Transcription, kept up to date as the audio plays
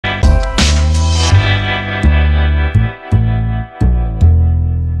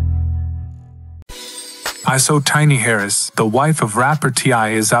So Tiny Harris, the wife of rapper T.I.,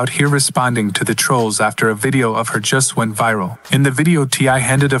 is out here responding to the trolls after a video of her just went viral. In the video, T.I.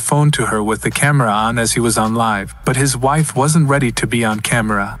 handed a phone to her with the camera on as he was on live, but his wife wasn't ready to be on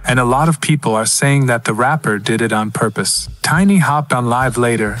camera, and a lot of people are saying that the rapper did it on purpose. Tiny hopped on live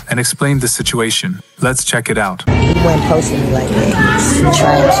later and explained the situation. Let's check it out. He wasn't posting me like that.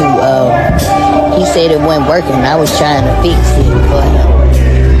 Trying to, he said it wasn't working. I was trying to fix it for him.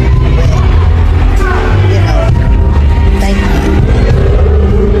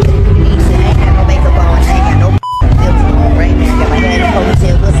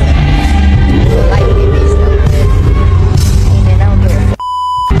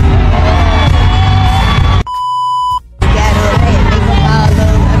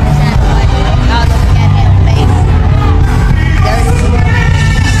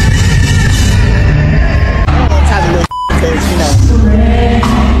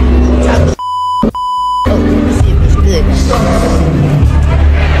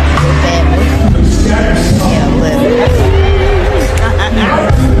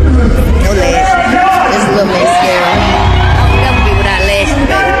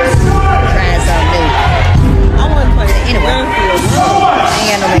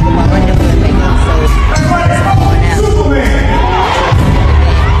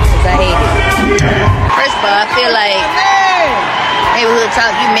 I feel like neighborhood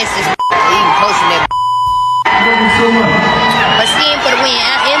talk, you missed this even posting that. But seeing for the win,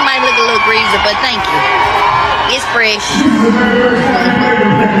 it might look a little greasy, but thank you. It's fresh.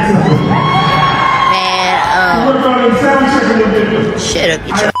 Man, shut up,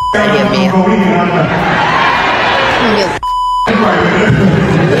 get your out of here, man.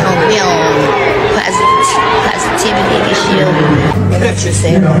 We on positivity and shit. What you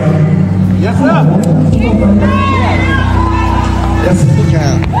say? Yes, sir. He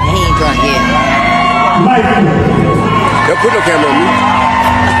drunk. He ain't drunk yet. Don't put no camera on me.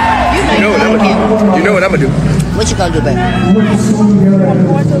 You know what I'm gonna do. What you gonna do, baby?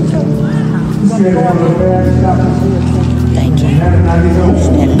 Thank you.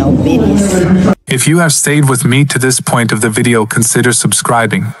 Stand no business. If you have stayed with me to this point of the video, consider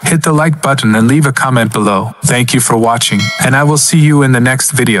subscribing. Hit the like button and leave a comment below. Thank you for watching, and I will see you in the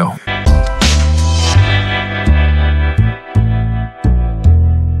next video.